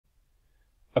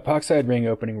Epoxide ring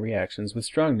opening reactions with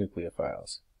strong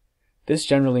nucleophiles. This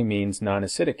generally means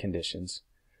non-acidic conditions,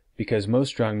 because most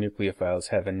strong nucleophiles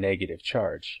have a negative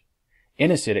charge.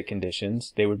 In acidic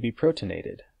conditions, they would be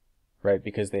protonated, right,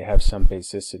 because they have some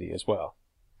basicity as well.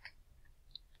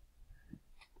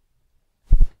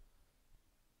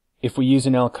 If we use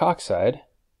an alkoxide,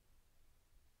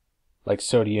 like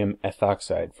sodium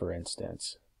ethoxide for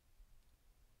instance,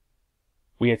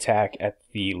 we attack at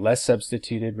the less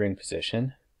substituted ring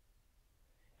position,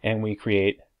 and we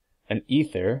create an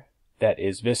ether that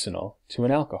is vicinal to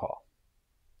an alcohol.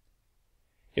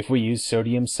 If we use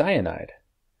sodium cyanide,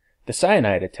 the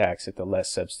cyanide attacks at the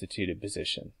less substituted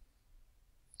position.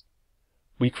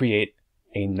 We create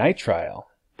a nitrile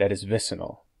that is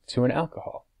vicinal to an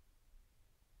alcohol.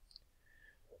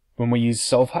 When we use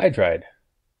sulfhydride,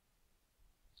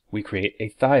 we create a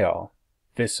thiol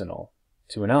vicinal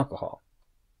to an alcohol.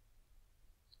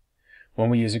 When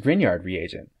we use a Grignard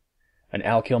reagent, an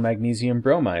alkyl magnesium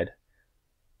bromide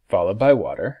followed by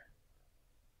water,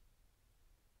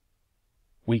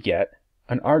 we get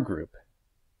an R group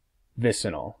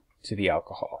vicinal to the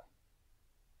alcohol.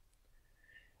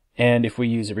 And if we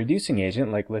use a reducing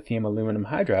agent like lithium aluminum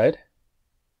hydride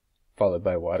followed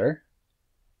by water,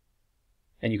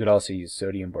 and you could also use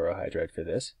sodium borohydride for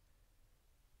this,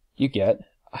 you get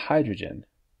a hydrogen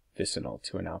vicinal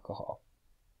to an alcohol.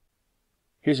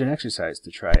 Here's an exercise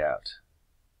to try out.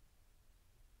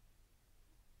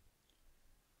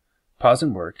 Pause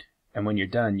and work, and when you're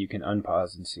done you can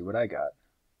unpause and see what I got.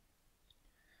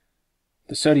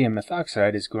 The sodium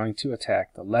methoxide is going to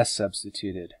attack the less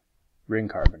substituted ring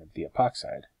carbon of the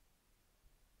epoxide.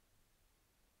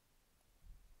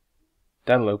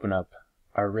 That'll open up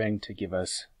our ring to give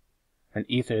us an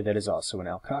ether that is also an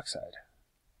alkoxide.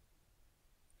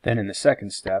 Then in the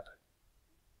second step,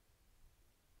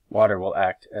 water will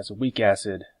act as a weak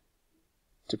acid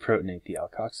to protonate the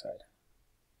alkoxide.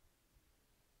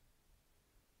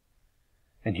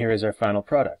 And here is our final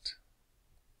product.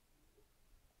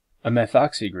 A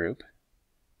methoxy group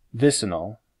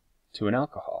vicinal to an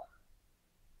alcohol.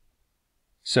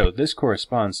 So this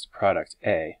corresponds to product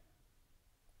A.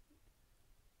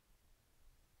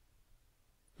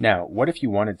 Now, what if you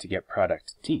wanted to get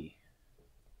product D?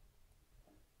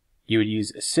 You would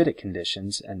use acidic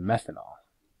conditions and methanol.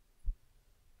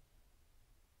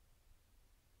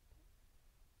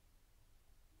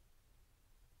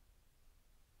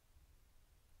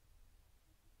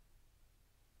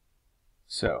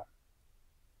 So,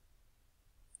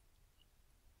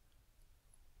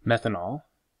 methanol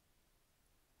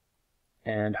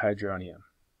and hydronium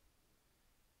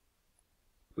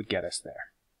would get us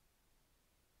there.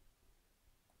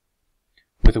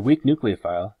 With a weak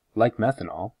nucleophile, like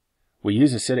methanol, we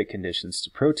use acidic conditions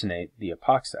to protonate the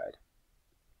epoxide.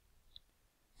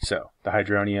 So, the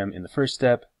hydronium in the first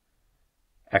step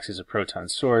acts as a proton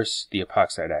source, the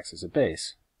epoxide acts as a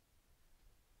base.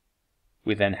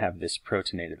 We then have this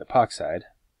protonated epoxide,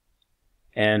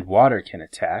 and water can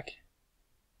attack,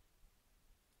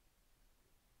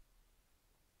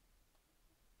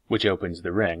 which opens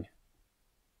the ring.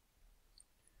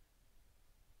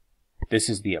 This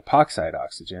is the epoxide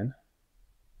oxygen,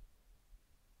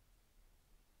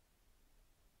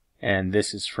 and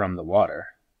this is from the water.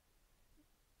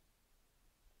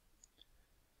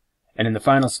 And in the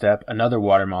final step, another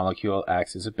water molecule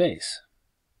acts as a base,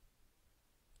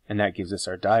 and that gives us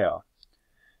our diol.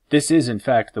 This is in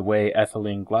fact the way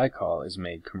ethylene glycol is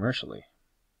made commercially.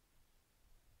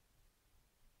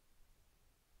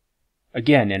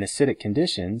 Again, in acidic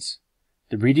conditions,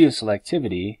 the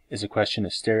regioselectivity is a question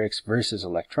of sterics versus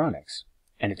electronics,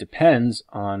 and it depends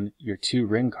on your two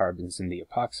ring carbons in the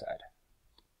epoxide.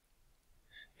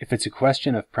 If it's a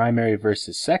question of primary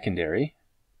versus secondary,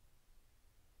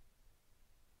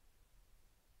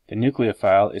 the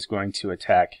nucleophile is going to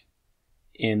attack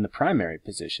in the primary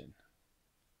position.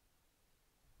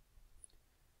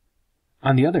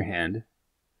 On the other hand,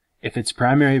 if it's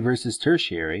primary versus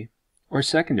tertiary, or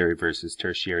secondary versus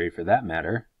tertiary for that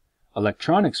matter,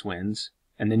 electronics wins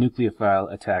and the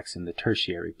nucleophile attacks in the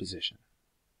tertiary position.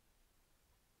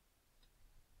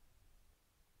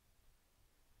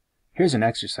 Here's an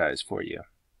exercise for you.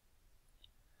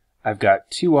 I've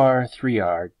got 2R,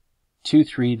 3R,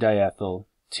 2,3-diethyl,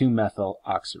 2-methyl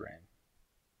oxirane.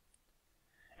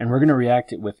 And we're going to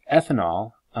react it with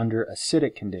ethanol under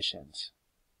acidic conditions.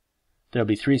 There'll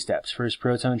be 3 steps. First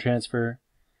proton transfer,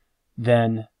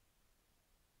 then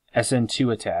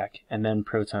SN2 attack, and then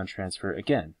proton transfer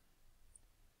again.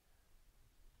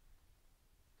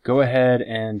 Go ahead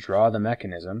and draw the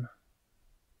mechanism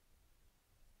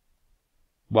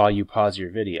while you pause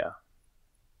your video.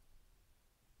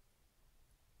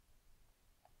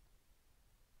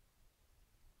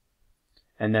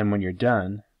 And then when you're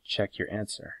done, check your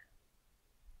answer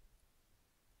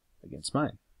against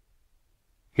mine.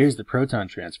 Here's the proton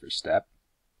transfer step.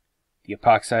 The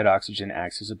epoxide oxygen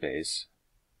acts as a base,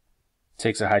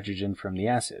 takes a hydrogen from the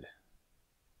acid.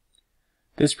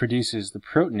 This produces the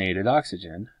protonated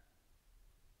oxygen,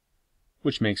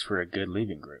 which makes for a good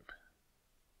leaving group.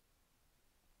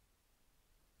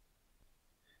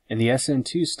 In the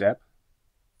SN2 step,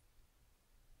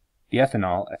 the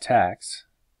ethanol attacks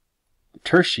the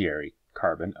tertiary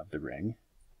carbon of the ring,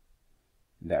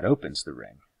 and that opens the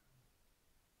ring.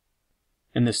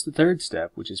 In this third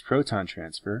step, which is proton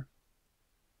transfer,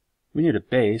 we need a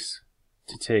base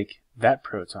to take that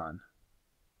proton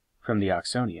from the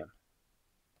oxonium.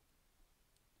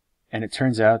 And it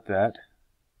turns out that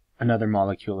another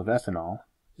molecule of ethanol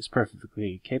is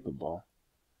perfectly capable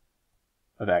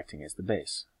of acting as the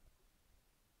base.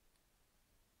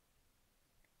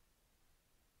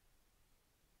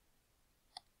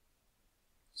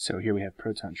 So here we have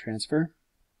proton transfer.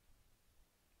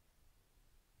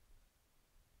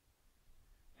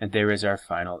 And there is our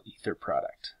final ether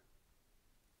product.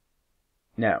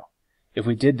 Now, if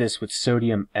we did this with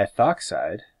sodium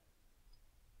ethoxide,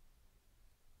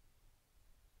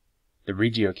 the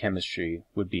regiochemistry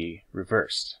would be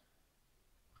reversed.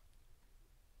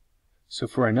 So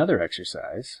for another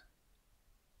exercise,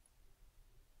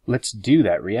 let's do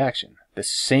that reaction. The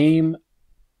same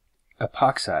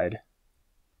epoxide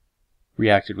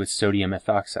reacted with sodium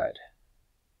ethoxide.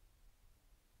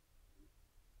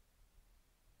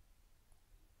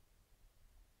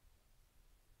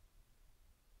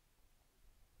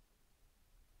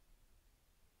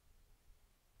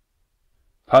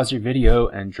 Pause your video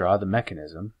and draw the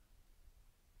mechanism,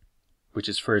 which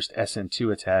is first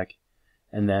SN2 attack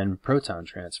and then proton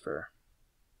transfer.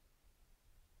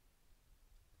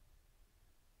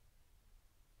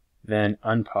 Then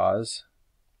unpause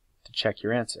to check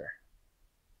your answer.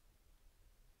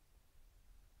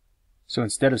 So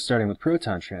instead of starting with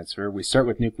proton transfer, we start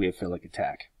with nucleophilic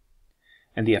attack.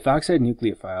 And the ethoxide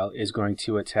nucleophile is going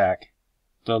to attack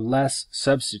the less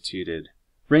substituted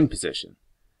ring position.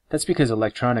 That's because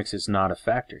electronics is not a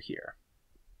factor here.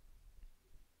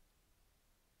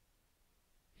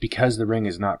 Because the ring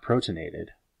is not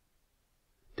protonated,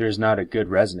 there is not a good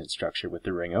resonance structure with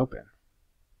the ring open.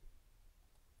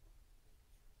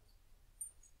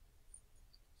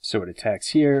 So it attacks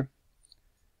here,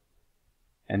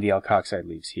 and the alkoxide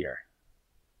leaves here.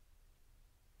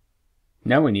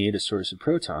 Now we need a source of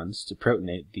protons to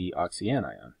protonate the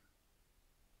oxyanion.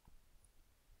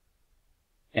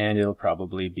 And it'll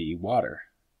probably be water.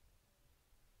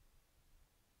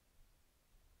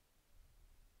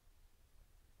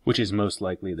 Which is most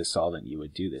likely the solvent you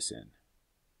would do this in.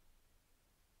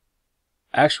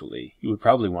 Actually, you would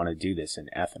probably want to do this in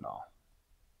ethanol.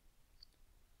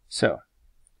 So,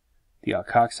 the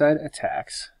alkoxide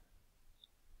attacks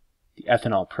the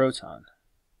ethanol proton.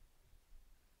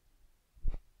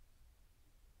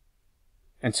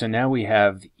 And so now we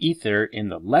have the ether in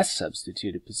the less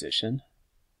substituted position,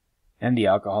 and the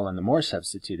alcohol in the more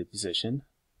substituted position,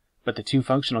 but the two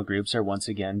functional groups are once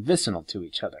again vicinal to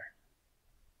each other.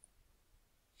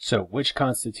 So which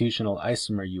constitutional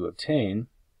isomer you obtain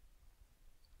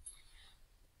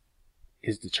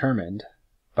is determined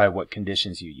by what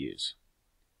conditions you use.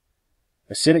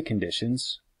 Acidic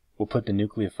conditions will put the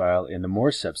nucleophile in the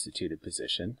more substituted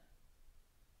position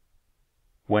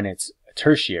when it's a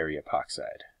tertiary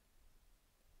epoxide.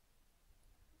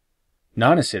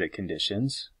 Non-acidic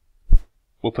conditions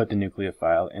will put the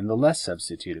nucleophile in the less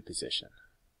substituted position.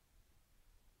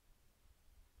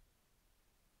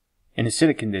 In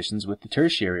acidic conditions with the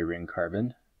tertiary ring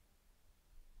carbon,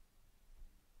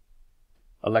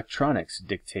 electronics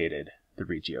dictated the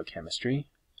regiochemistry.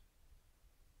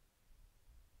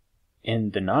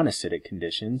 In the non-acidic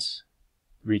conditions,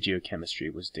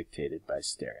 regiochemistry was dictated by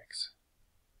sterics.